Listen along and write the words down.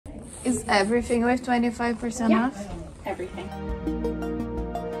Is everything with 25% Yeah, off? everything.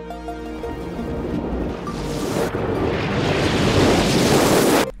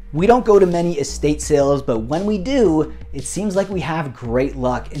 We don't go to many estate sales, but when we do, it seems like we have great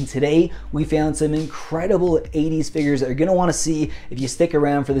luck. And today we found some incredible 80s figures that you're gonna wanna see if you stick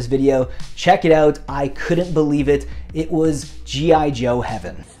around for this video. Check it out. I couldn't believe it. It was G.I. Joe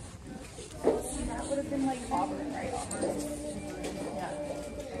heaven. That would have been like Auburn, right? Auburn. Yeah.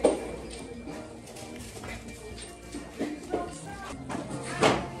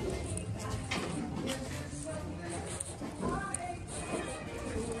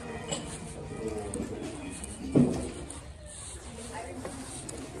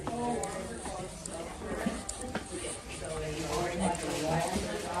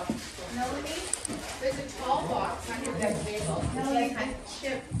 There's a tall box on your bed table. No, I had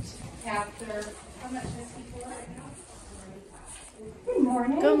chipped after. How much is he for right now? Good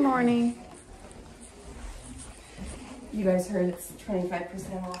morning. Good morning. You guys heard it's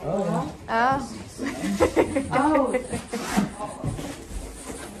 25% off. Oh, Oh. Oh.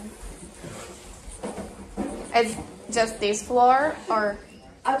 It's just this floor or?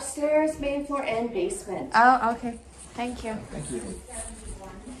 Upstairs, main floor, and basement. Oh, okay. Thank you.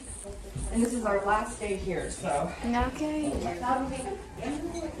 And this is our last day here, so. Okay.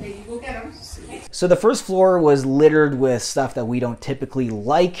 We'll get them. So the first floor was littered with stuff that we don't typically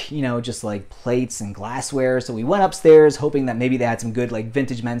like, you know, just like plates and glassware. So we went upstairs hoping that maybe they had some good like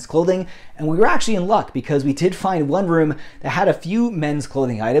vintage men's clothing. And we were actually in luck because we did find one room that had a few men's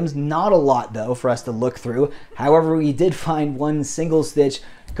clothing items, not a lot though for us to look through. However, we did find one single stitch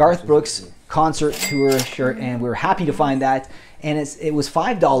Garth Brooks concert tour shirt and we were happy to find that. And it was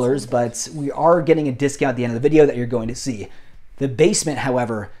 $5, but we are getting a discount at the end of the video that you're going to see. The basement,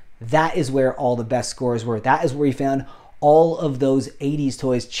 however, that is where all the best scores were. That is where we found all of those 80s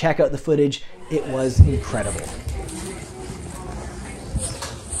toys. Check out the footage. It was incredible.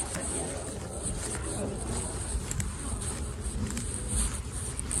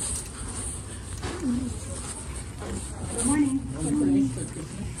 Good morning. Good morning.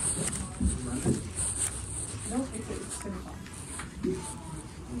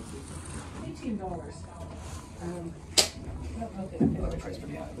 $18.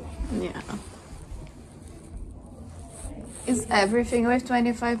 Yeah. Is everything with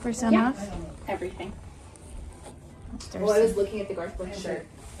 25% Yeah. off? Everything. Well, I was looking at the Garth Brooks shirt.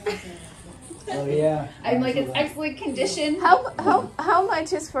 Oh yeah. I'm like, it's excellent condition. How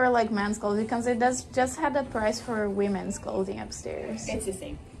much is for like men's clothing? Because it does just had a price for women's clothing upstairs. It's the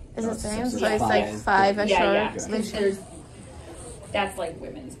same. Is it the same? So Yeah. it's like five a Yeah. short. There's, that's like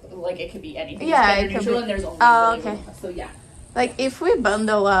women's. Like it could be anything. Yeah, It's it could neutral, be. and there's only Oh, really okay. one. So yeah. Like if we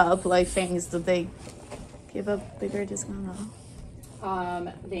bundle up like things, do they give a bigger discount?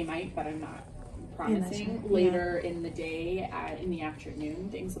 No? They might, but I'm not Yeah, promising. sure. Later in the day, in the afternoon,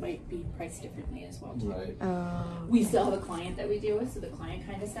 things might be priced differently as well. Too. Right. Oh. We still have a client that we deal with, so the client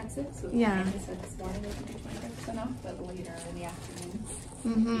kind of sets it. So the Yeah. client said this morning we can do 25% off, but later in the afternoon.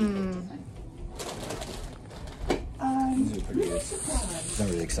 Mm-hmm. These are pretty good. It's not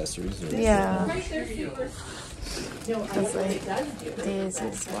really accessories. Or Yeah. Right there, super. No, I It's don't know what like, it does do. this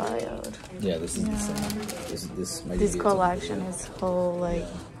is wild. Yeah, this is the same. This might This be a collection is whole like.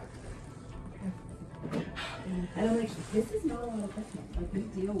 And I'm like, this is not a lot of Christmas. Like we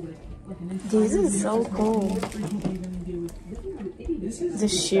deal with like an This is so cool. The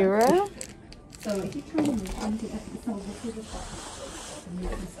Shira. So I keep trying to move on to that. So this is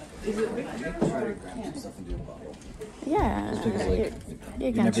a Is it Yeah. because, like, You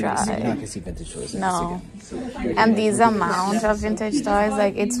you're can never gonna see, try. you're not gonna see vintage toys. No. And this amount of vintage toys,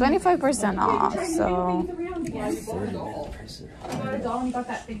 like it's 25% off. So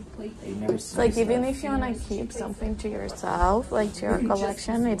it's like even if you wanna keep something to yourself, like to your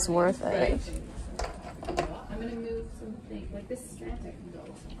collection, it's worth it. I'm gonna move something like this strand I can go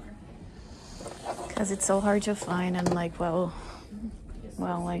somewhere. Because it's so hard to find and like well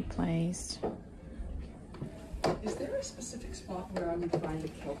like placed. Is there a specific spot where I would find a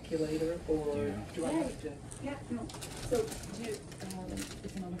calculator, or do I have to? Yeah, no. So, do you,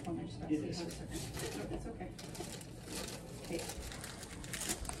 it's another phone. I just got to see how to set it. No, that's okay. Okay.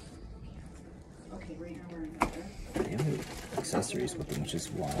 Okay, right now we're in there. They have accessories with them, which is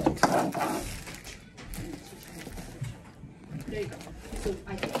wild. There you go. So,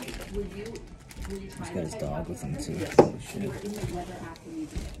 I think, were you He's got his dog with him too. Yes. Holy You shit. were in the weather app when you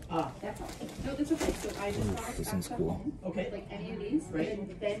did it. That's all. No, that's okay. So, I just thought This back one's to cool. home, Okay. like any of these, Right. and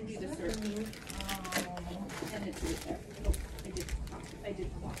then do the search. And it's right there. Oh, I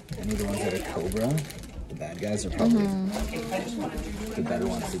did clock. Any of the ones that are Cobra? The bad guys are probably Mm-hmm. the better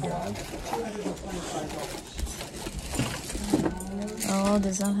ones to grab. Oh,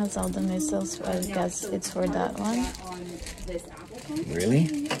 this one has all the missiles. I guess it's for that one.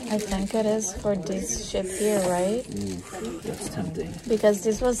 Really? I think it is for this ship here, right? Ooh, that's tempting. Because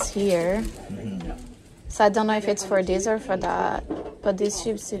this was here. So I don't know if it's for this or for that. But this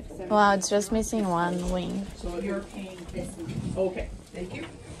ship's... Wow, it's just missing one wing. So you're paying this. Okay, thank you.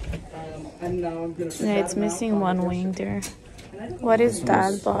 And now I'm gonna. Yeah, it's missing one wing there. What is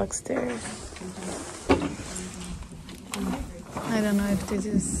that box there? I don't know if this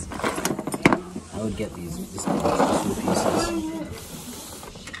is... I would get these just two pieces.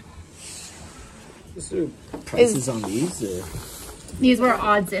 Is there prices on these or? These were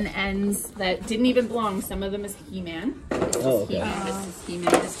odds and ends that didn't even belong. Some of them is He-Man. Oh, okay. This is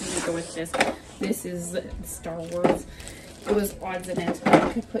He-Man. This doesn't go with this. This is Star Wars. It was odds and ends. But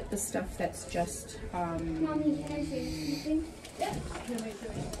I could put the stuff that's just Mommy, can I say something?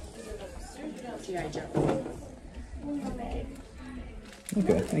 G.I. Joe.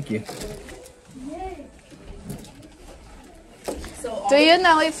 Okay, thank you. Do you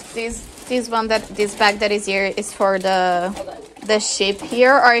know if this bag that is here is for the ship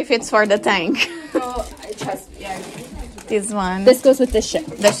here or if it's for the tank? Oh, trust me. Yeah. This one. This goes with the ship.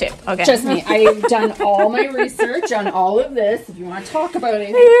 The ship. Okay. Trust me, I've done all my research on all of this. If you want to talk about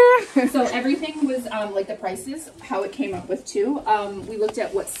it, so everything was like the prices, how it came up with too. We looked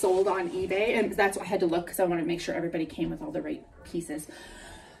at what's sold on eBay, and that's what I had to look because I wanted to make sure everybody came with all the right pieces.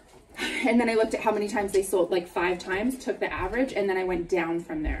 And then I looked at how many times they sold, like 5 times, took the average, and then I went down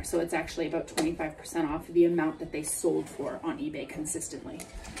from there. So it's actually about 25% off the amount that they sold for on eBay consistently.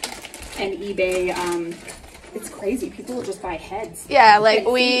 And eBay, it's crazy. People will just buy heads. Yeah, like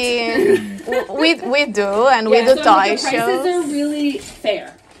we do, and we do so toy the prices shows. are really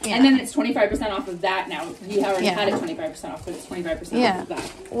fair. Yeah. And then it's 25% off of that now. We already had it 25% off, but it's 25% off of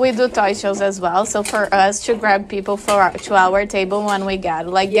that. We do toy shows as well. So for us to grab people to our table when we get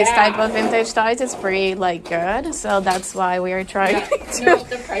like this type of vintage toys, it's pretty like good. So that's why we are trying. No,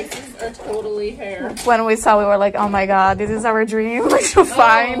 the prices are totally fair. When we saw, we were like, oh my god, this is our dream to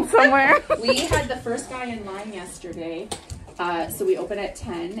find somewhere. We had the first guy in line yesterday. So we open at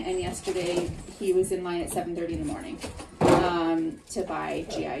 10, and yesterday he was in line at 7:30 in the morning to buy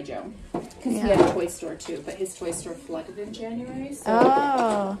G.I. Joe. Because he had a toy store too, but his toy store flooded in January.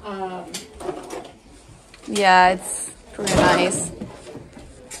 So, yeah, it's pretty nice.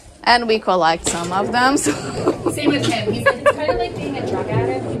 And we collect some of them. So. Same with him. He's like, it's kind of like being a drug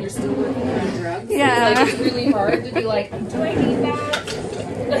addict when you're still working on drugs. Yeah. Like, it's really hard to be like, do I need that?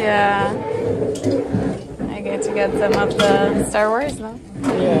 Yeah. I get to get some of the Star Wars, no?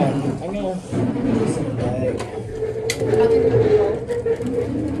 Yeah, I'm gonna do some bag.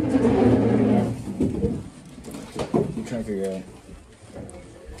 I'm trying to figure out.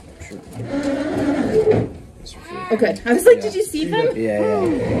 Sure. Okay. I was like, did you see them? Yeah.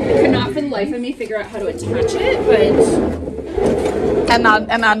 I could not for the life of me figure out how to attach it, but And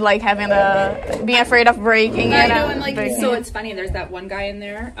not like having being afraid of breaking it. I know, and like, breaking so it. it's funny, there's that one guy in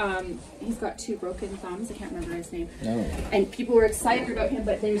there, he's got 2 broken thumbs, I can't remember his name. No. And people were excited about him,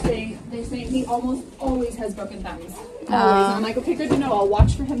 but they're saying he almost always has broken thumbs. Always. And I'm like, okay, good to know, I'll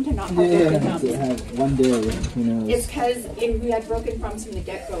watch for him to not have broken thumbs. To have one day, who knows? It's because if we had broken thumbs from the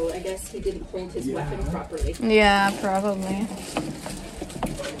get-go, I guess he didn't hold his weapon properly. Yeah, probably.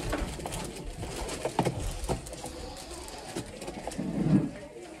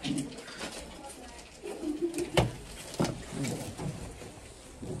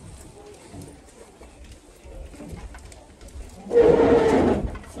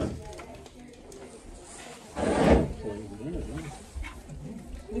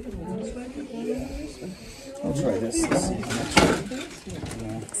 I'll try this.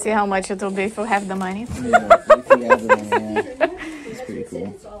 See how much it will be if we have the money. Yeah, if you have the one, yeah. It's pretty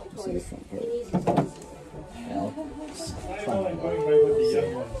cool. See the front part.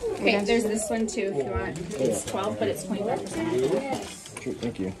 Okay, there's this one too if you want. It's 12, but it's 25%. Sure,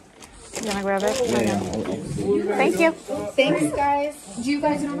 thank you. You wanna grab it? Yeah. Thank you. Thanks, guys. Do you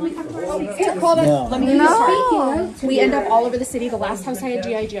guys normally come to our city? Here, hold on. No. Let me give you a story. We end up all over the city. The last house I had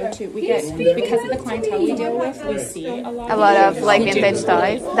G.I. Joe too. We get, because of the clientele we deal with, we see a lot of like vintage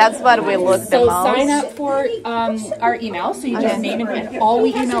toys. That's what we look the So most. sign up for our email. So you just name and all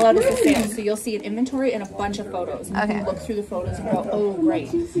we email out is the sales. So you'll see an inventory and a bunch of photos. And you can look through the photos and go, oh, great.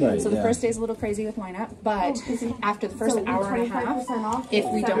 So the first day is a little crazy with lineup, but after the first hour and a half, if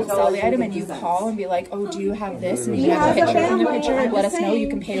we don't sell the display item and you call and be like, oh, do you have this? And you have a picture from the picture, let us know. You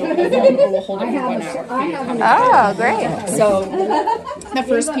can pay over the phone or we'll hold it for 1 hour. Oh, great. So the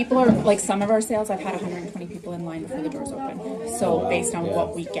first people are like some of our sales, I've had 120 people in line before the doors open. So based on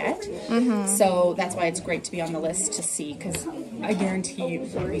what we get. So that's why it's great to be on the list to see, because I guarantee you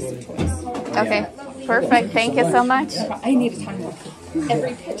increase of choice. Okay, perfect. Thank you so much. I need a timer.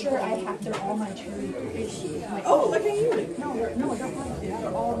 Every picture I have, they're all my cherry issues. Oh, look at you. No, I don't want it.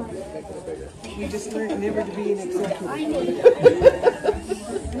 They're all mine. We just learned never to be an exception.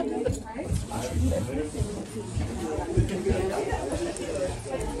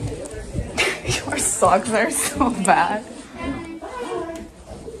 Your socks are so bad.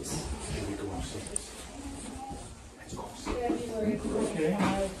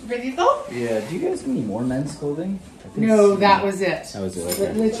 Yeah, do you guys have any more men's clothing? No, that was it. That was it,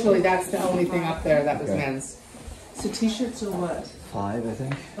 okay. Literally, that's the only thing up there that was Okay. men's. So t-shirts are what? 5, I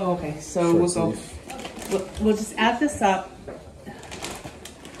think. Oh, okay, so Short we'll sleeve. go. We'll just add this up.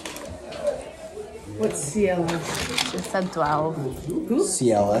 What's CLS? She said 12. Who?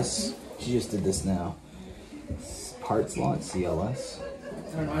 CLS. She just did this now. Parts lot CLS.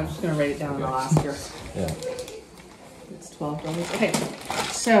 I don't know. I'm just gonna write it down and I'll ask her. Yeah. It's $12. Okay,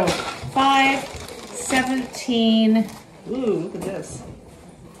 so 5, 17. Ooh, look at this.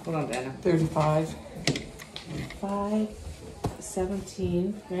 Hold on, Dana. 35. 5,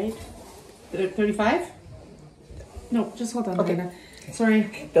 17, right? 35? No, just hold on, Dana.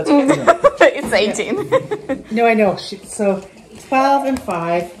 Sorry. That's good. It's 18. No, I know. So 12 and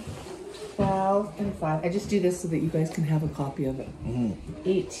 5. 12 and 5. I just do this so that you guys can have a copy of it.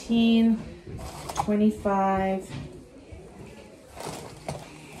 18, 25,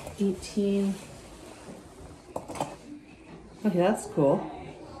 18. Okay, that's cool.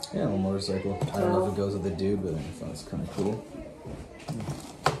 Yeah, a little motorcycle. I don't know if it goes with the dude, but I thought it's kind of cool.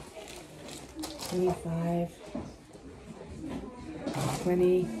 25,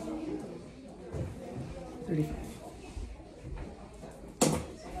 20, 35.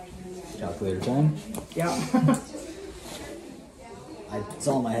 Calculator time. Yeah. It's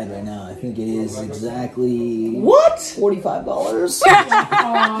all in my head right now. I think it is exactly What? $45.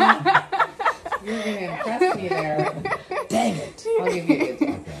 You're going to impress me there. Dang it! I'll give you a good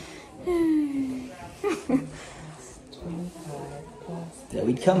time. Okay. Yeah,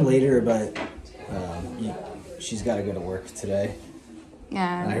 we'd come later, but she's got to go to work today.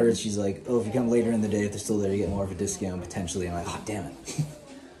 Yeah. And I heard she's like, oh, if you come later in the day, if they're still there, you get more of a discount potentially. I'm like, oh, damn it.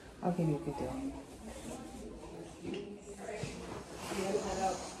 I'll give you a good deal.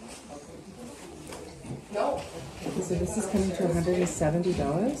 No. Okay, so this is coming to $170.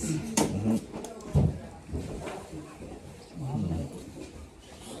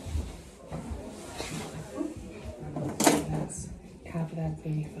 That's half of that,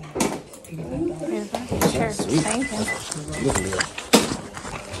 $85. Sure. Sweet. Thank you. Good deal.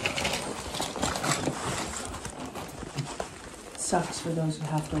 Sucks for those who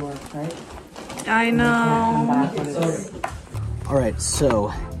have to work, right? I Come know. back when it's All right,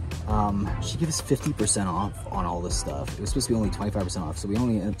 so she gave us 50% off on all this stuff. It was supposed to be only 25% off, so we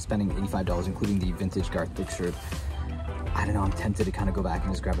only ended up spending $85, including the vintage Garth Brooks shirt. I don't know, I'm tempted to kind of go back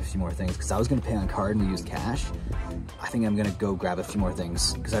and just grab a few more things because I was going to pay on card and we used cash. I think I'm going to go grab a few more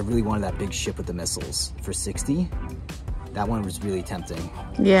things because I really wanted that big ship with the missiles for $60. That one was really tempting.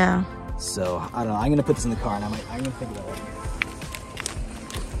 Yeah. So, I don't know, I'm going to put this in the car and I'm going to think about it.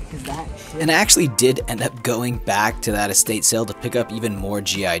 And I actually did end up going back to that estate sale to pick up even more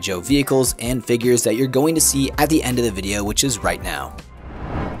G.I. Joe vehicles and figures that you're going to see at the end of the video, which is right now.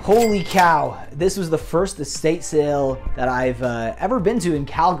 Holy cow, this was the first estate sale that I've ever been to in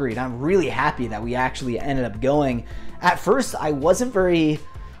Calgary, and I'm really happy that we actually ended up going. At first, I wasn't very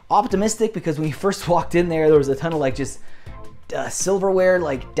optimistic because when we first walked in there was a ton of like just silverware,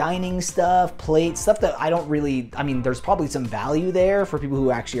 like dining stuff, plates, stuff that I don't really, I mean, there's probably some value there for people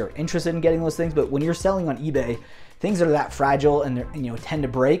who actually are interested in getting those things, but when you're selling on eBay, things that are that fragile and they're, tend to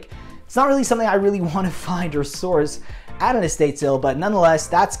break, it's not really something I really want to find or source at an estate sale, but nonetheless,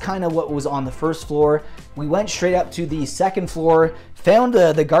 that's kind of what was on the first floor. We went straight up to the second floor, found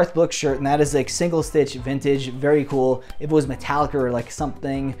the Garth Brooks shirt, and that is like single stitch vintage, very cool. If it was Metallica or like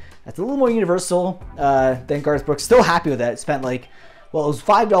something that's a little more universal than Garth Brooks, still happy with that. Spent like, well, it was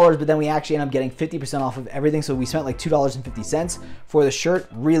 $5, but then we actually ended up getting 50% off of everything, so we spent like $2.50 for the shirt,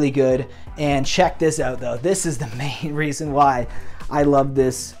 really good. And check this out though, this is the main reason why I love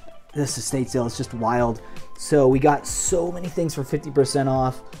this estate sale. It's just wild. So we got so many things for 50%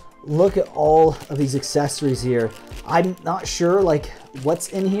 off. look at all of these accessories here. I'm not sure like what's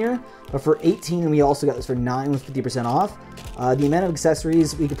in here, but for 18, and we also got this for 9 with 50% off. The amount of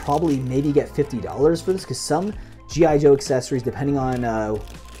accessories, we could probably maybe get $50 for this, because some G.I. Joe accessories, depending on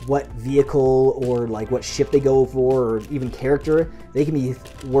what vehicle or like what ship they go for, or even character, they can be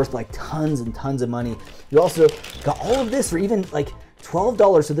worth like tons and tons of money. You also got all of this for even like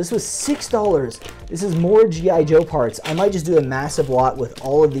 $12, so this was $6. This is more G.I. Joe parts. I might just do a massive lot with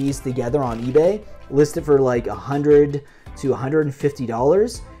all of these together on eBay, list it for like $100 to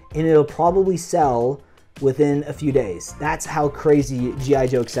 $150, and it'll probably sell within a few days. That's how crazy G.I.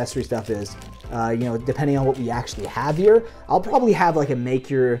 Joe accessory stuff is. You know, depending on what we actually have here, I'll probably have like a make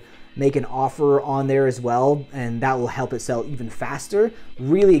an offer on there as well, and that will help it sell even faster.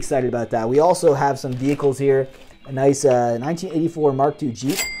 Really excited about that. We also have some vehicles here. A nice 1984 Mark II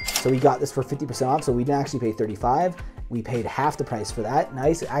Jeep. So we got this for 50% off, so we didn't actually pay $35. We paid half the price for that.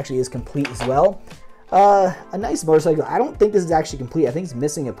 Nice. It actually is complete as well. A nice motorcycle. I don't think this is actually complete. I think it's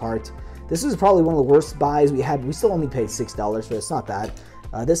missing a part. This is probably one of the worst buys we had. We still only paid $6 for it. It's not bad.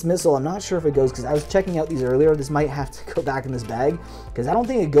 This missile, I'm not sure if it goes, because I was checking out these earlier. This might have to go back in this bag, because I don't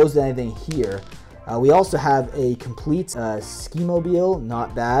think it goes to anything here. We also have a complete ski-mobile.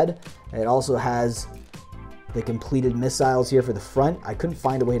 Not bad. It also has the completed missiles here for the front. I couldn't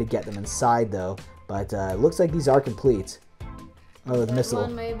find a way to get them inside though, but it looks like these are complete. Oh, the missile.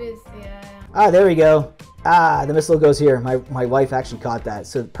 One maybe is, yeah. Ah, there we go. Ah, the missile goes here. My wife actually caught that,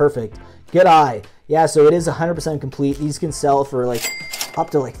 so perfect. Good eye. Yeah, so it is 100% complete. These can sell for like up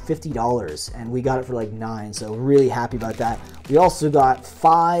to like $50, and we got it for like $9, so really happy about that. We also got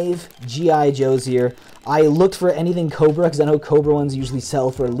 5 G.I. Joes here. I looked for anything Cobra, because I know Cobra ones usually sell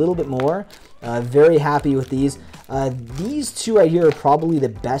for a little bit more. Very happy with these. These two right here are probably the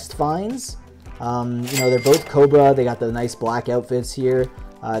best finds. You know, they're both Cobra. They got the nice black outfits here.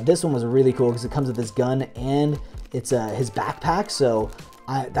 This one was really cool because it comes with this gun and it's his backpack. So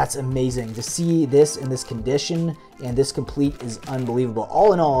that's amazing to see this in this condition, and this complete is unbelievable.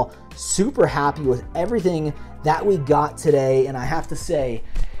 All in all, super happy with everything that we got today. And I have to say,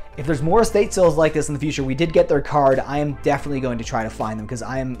 if there's more estate sales like this in the future, we did get their card. I am definitely going to try to find them, because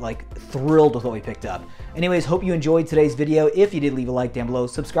I am like thrilled with what we picked up. Anyways, hope you enjoyed today's video. If you did, leave a like down below.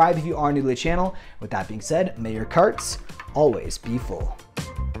 Subscribe if you are new to the channel. With that being said, may your carts always be full.